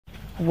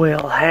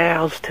Well,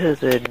 how's to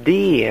the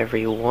D,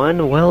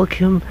 everyone?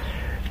 Welcome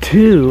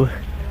to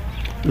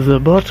the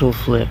bottle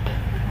flip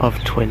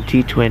of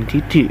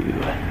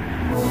 2022.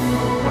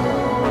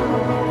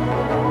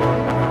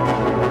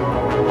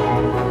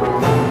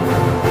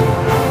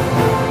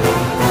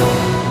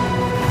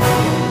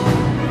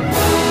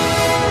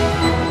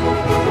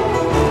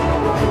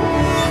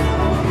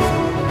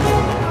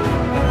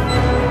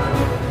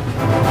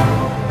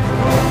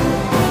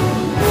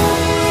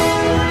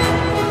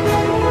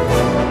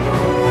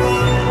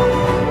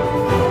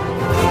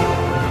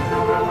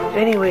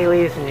 Anyway,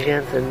 ladies and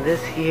gents, in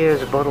this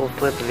year's bottle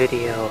flip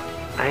video,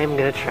 I am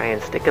gonna try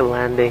and stick a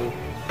landing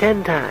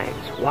 10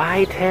 times.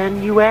 Why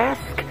 10, you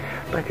ask?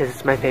 Because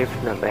it's my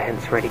favorite number,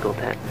 hence radical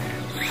 10.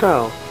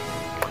 So,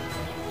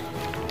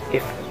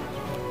 if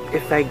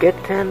I get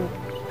 10,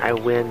 I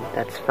win,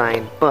 that's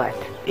fine. But,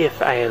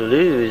 if I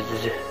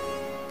lose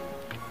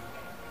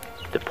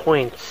the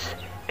points,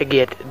 I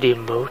get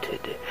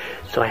demoted.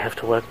 So I have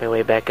to work my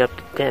way back up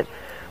to 10.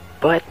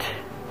 But,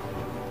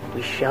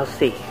 we shall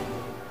see.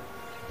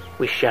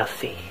 We shall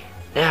see.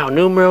 Now,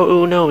 numero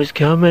uno is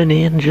coming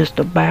in just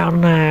about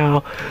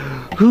now.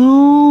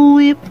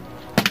 Ooh,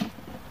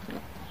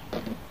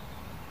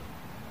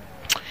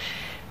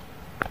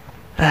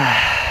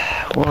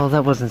 well,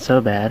 that wasn't so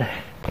bad.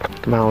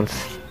 Come on,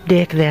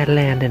 stick that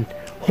landing.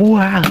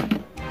 Wow.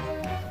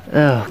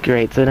 Oh,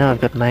 great. So now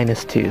I've got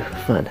 -2.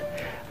 Fun.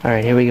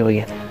 Alright, here we go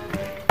again.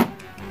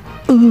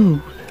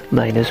 Ooh,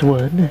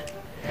 -1.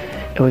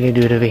 And we're gonna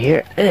do it over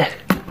here.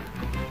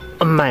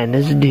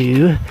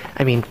 -2.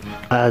 I mean,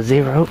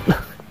 0.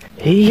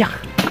 Yeah.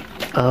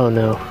 Oh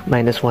no,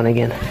 -1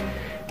 again.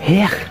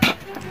 Yeah.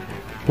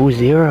 Ooh,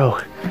 0.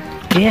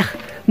 Yeah.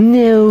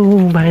 No,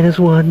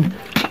 -1.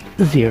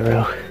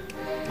 0.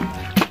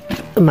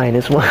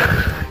 -1.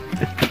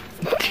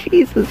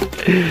 Jesus.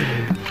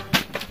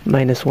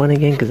 -1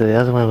 again, because the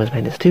other one was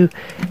 -2.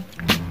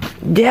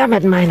 Damn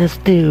it,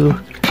 -2.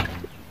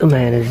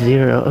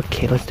 -0.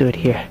 Okay, let's do it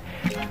here.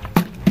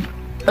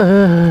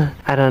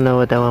 I don't know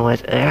what that one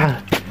was.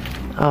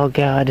 Oh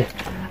god.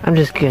 I'm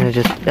just gonna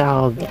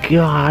oh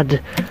god.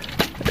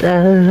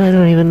 I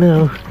don't even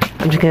know.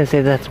 I'm just gonna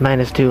say that's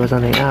 -2 or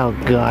something. Oh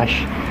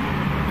gosh.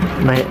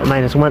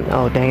 -1.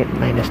 Oh dang it.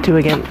 -2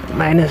 again.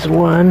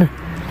 -1.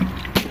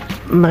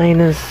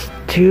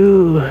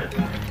 -2.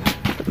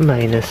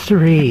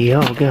 -3.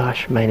 Oh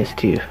gosh.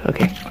 -2.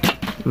 Okay.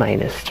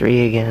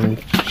 -3 again.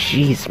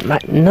 Jeez.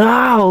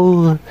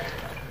 No!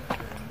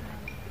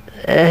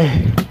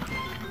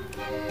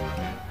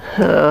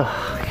 Oh,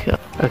 God.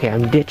 Okay,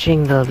 I'm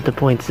ditching the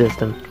point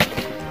system.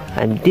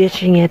 I'm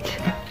ditching it.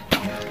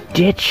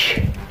 Ditch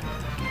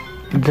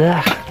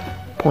the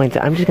points.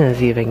 I'm just gonna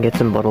see if I can get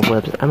some bottle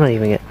flips. I'm not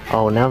even gonna.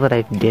 Oh, now that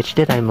I've ditched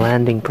it, I'm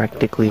landing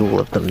practically all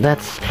of them.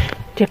 That's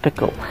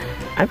typical.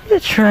 I'm gonna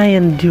try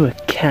and do a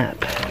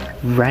cap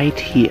right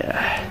here.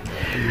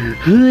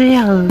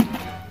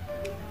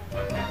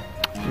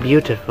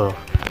 Beautiful.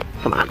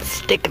 Come on,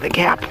 stick the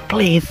cap,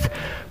 please.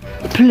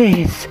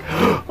 Please.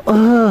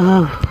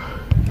 Oh.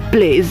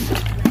 Please.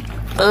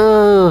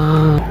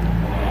 Oh.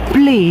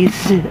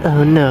 Please.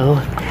 Oh no.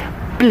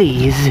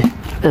 Please.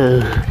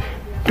 Oh.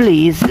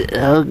 Please.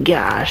 Oh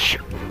gosh.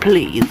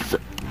 Please.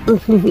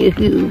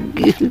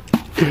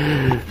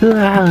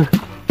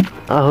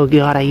 Oh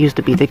god, I used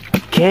to be the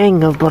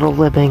king of bottle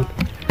flipping.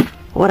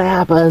 What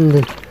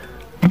happened?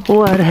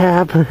 What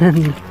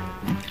happened?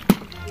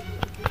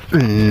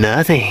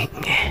 Nothing.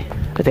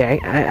 But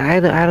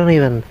I don't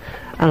even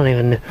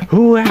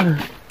know.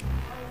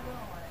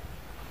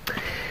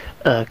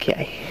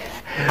 Okay.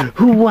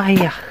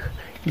 Why?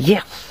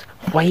 Yes.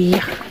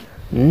 Why?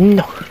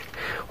 No.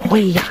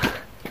 Why?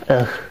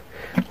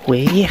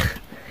 Why?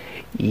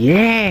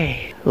 Yeah.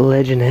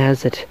 Legend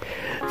has it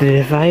that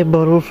if I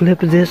bottle flip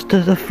this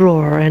to the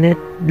floor and it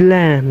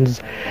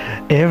lands,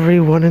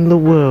 everyone in the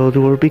world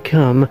will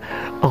become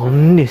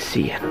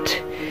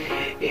omniscient.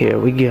 Here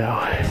we go.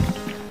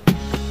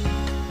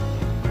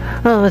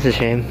 Oh, that's a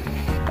shame.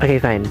 Okay,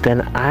 fine.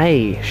 Then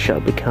I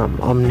shall become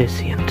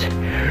omniscient.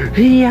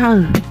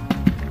 Yeah.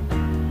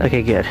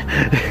 Okay, good.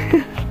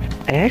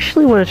 I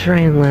actually want to try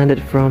and land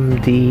it from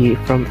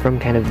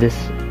kind of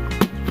this.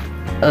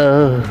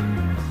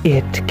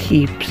 It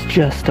keeps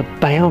just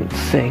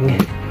bouncing.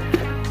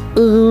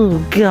 Oh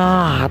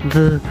God,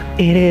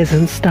 it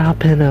isn't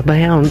stopping a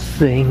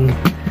bouncing.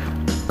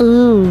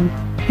 Oh,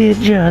 it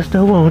just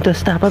won't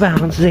stop a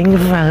bouncing.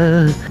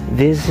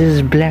 This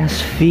is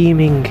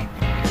blaspheming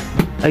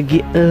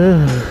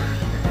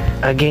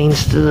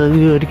against the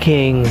good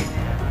king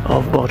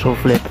of bottle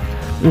flip.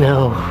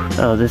 No.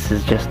 Oh, this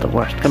is just the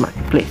worst. Come on,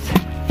 please.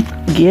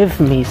 Give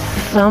me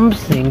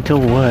something to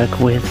work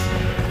with.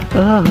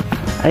 Oh,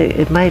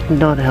 it might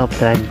not help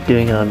that I'm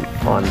doing it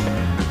on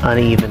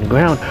uneven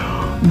ground,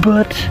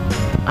 but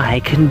I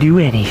can do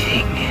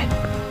anything.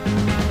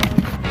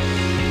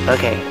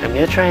 Okay, I'm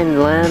gonna try and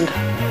land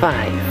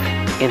 5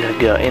 in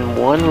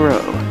one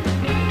row.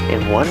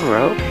 In one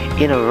row?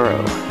 In a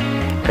row.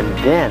 And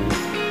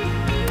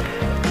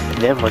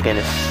then we're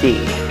gonna see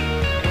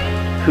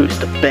who's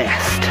the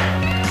best.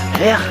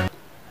 Yeah.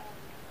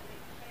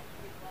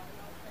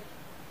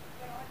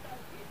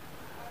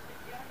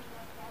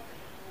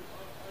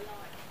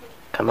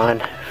 Come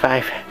on,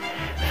 5.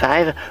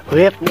 5,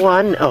 whip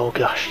 1. Oh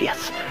gosh,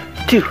 yes.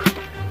 2.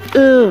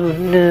 Oh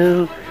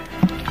no.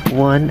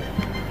 1.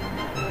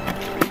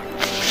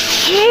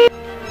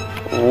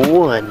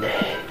 1.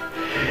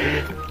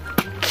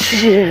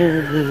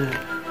 2.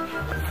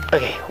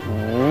 Okay,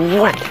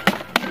 1.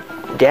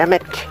 Damn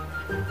it.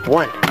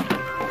 1.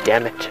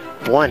 Damn it.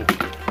 1.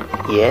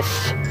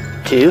 Yes.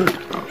 2.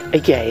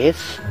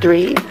 Yes.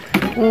 3.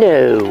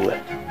 No.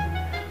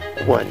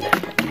 1.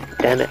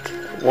 Damn it.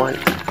 1.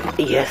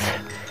 Yes.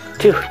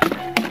 2.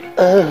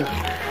 Oh.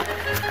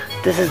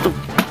 This is the...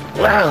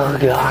 Oh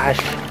gosh.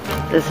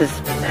 This is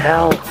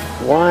hell.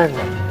 1.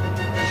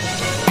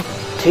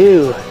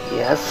 2.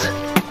 Yes.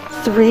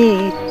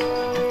 3.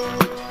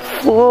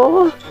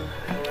 4.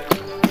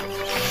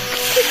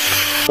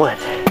 1.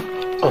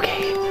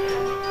 Okay.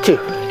 2.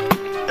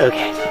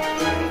 Okay.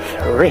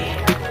 3.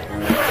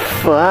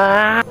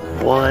 4.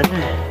 1.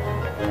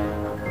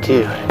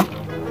 2.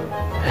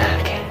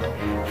 Okay.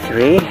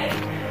 3.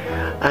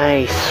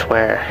 I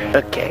swear.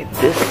 Okay,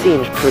 this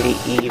seems pretty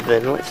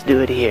even. Let's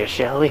do it here,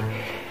 shall we?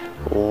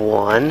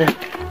 1.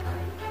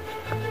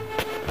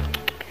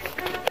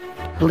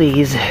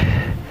 Please,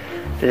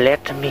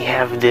 let me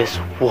have this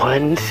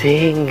one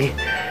thing.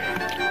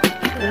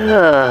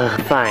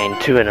 Fine,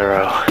 2 in a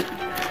row.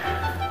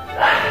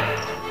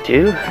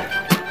 2.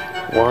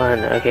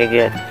 1. Okay,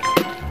 good.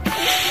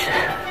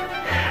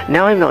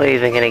 Now I'm not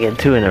even gonna get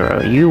 2 in a row.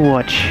 You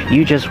watch.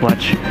 You just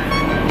watch.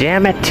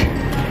 Damn it.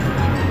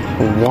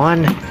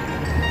 1.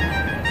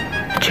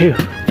 2.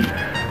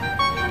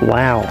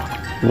 Wow.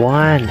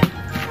 1.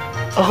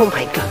 Oh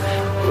my god.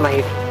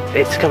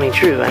 It's coming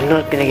true. I'm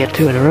not gonna get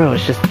 2 in a row.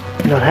 It's just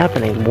not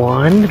happening.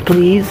 1,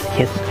 please.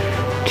 Yes.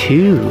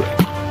 2.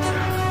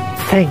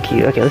 Thank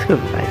you. Okay, let's go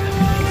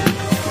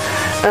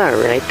 5.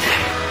 Alright.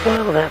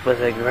 Well, that was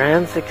a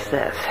grand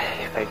success,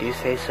 if I do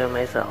say so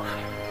myself.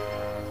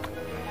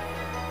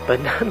 But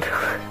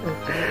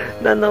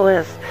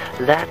nonetheless,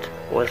 that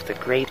was the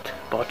great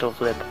bottle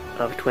flip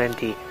of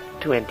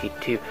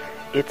 2022.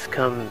 It's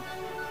come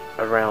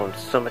around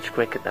so much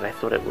quicker than I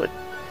thought it would.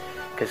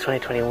 Because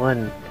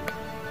 2021,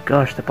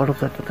 gosh, the bottle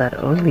flip of that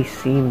only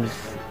seems...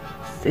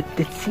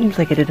 It seems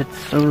like I did it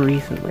so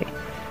recently.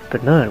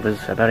 But no, it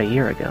was about a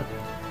year ago.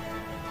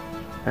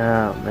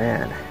 Oh,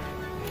 man.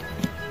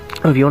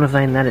 Oh, if you want to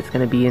find that, it's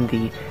going to be in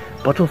the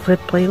bottle flip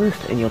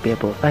playlist, and you'll be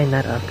able to find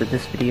that after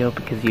this video,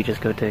 because you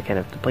just go to kind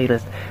of the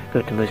playlist,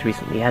 go to most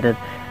recently added,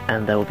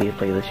 and there will be a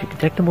playlist. You can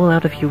check them all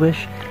out if you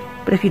wish,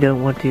 but if you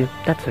don't want to,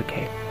 that's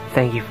okay.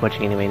 Thank you for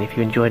watching anyway, and if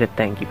you enjoyed it,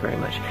 thank you very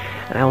much.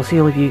 And I will see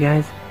all of you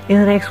guys in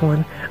the next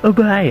one.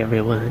 Bye,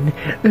 everyone.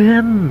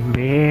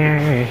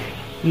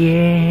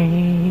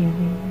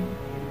 Yeah.